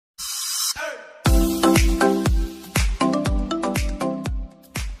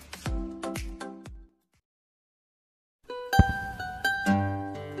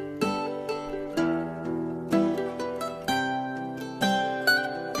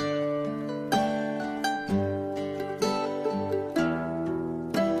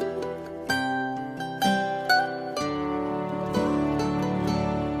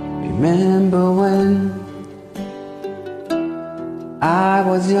Remember when I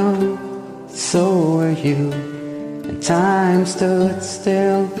was young, so were you, and time stood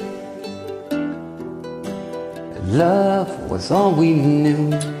still. Love was all we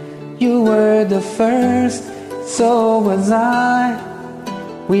knew. You were the first, so was I.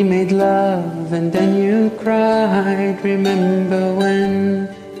 We made love and then you cried. Remember when?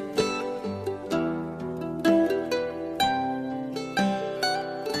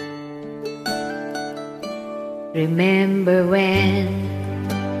 Remember when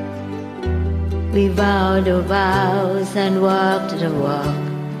we vowed our vows and walked the walk,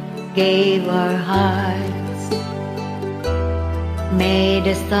 gave our hearts, made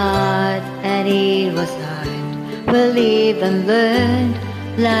us thought that it was hard. We lived and learned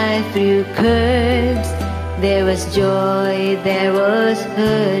life through curves. There was joy, there was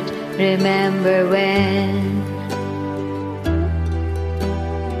hurt. Remember when?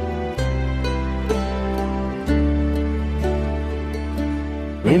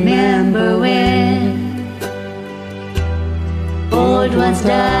 Remember when old ones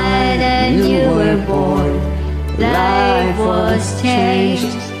died and you were born. Life was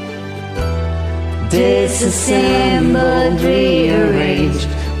changed, disassembled, rearranged.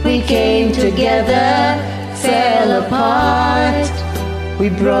 We came together, fell apart. We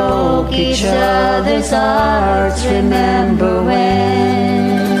broke each other's hearts. Remember when?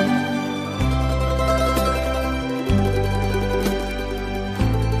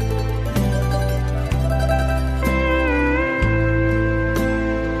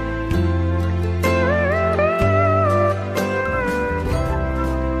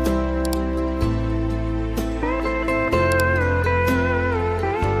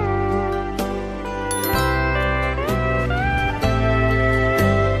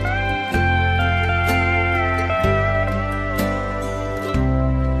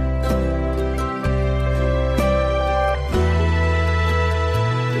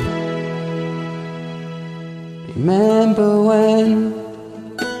 Remember when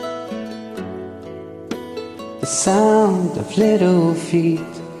the sound of little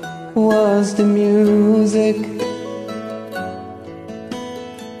feet was the music.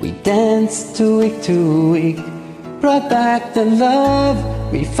 We danced week to week, brought back the love,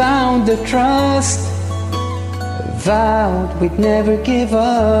 we found the trust, vowed we'd never give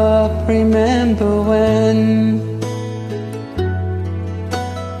up. Remember when?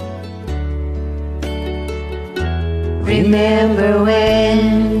 Remember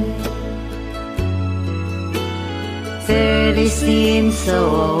when 30 seems so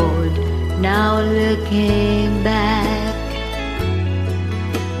old. Now looking back,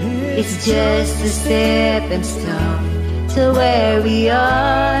 it's just a stepping stone to where we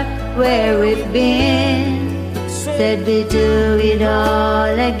are, where we've been. Said we'd do it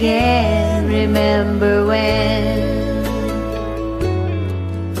all again. Remember when?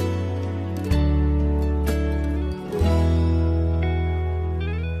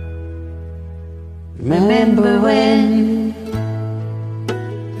 Remember when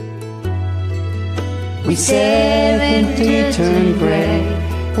we 70 turned gray,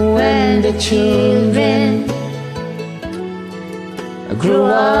 when the children grew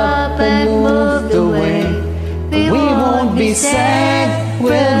up and moved away. We won't be sad,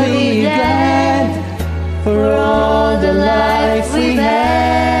 we'll be glad for all the life we've had.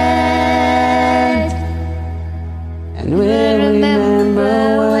 And we'll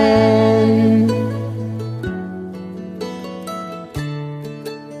remember when.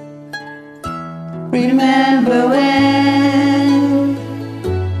 Remember when?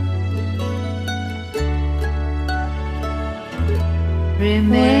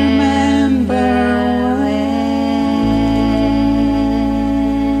 Remember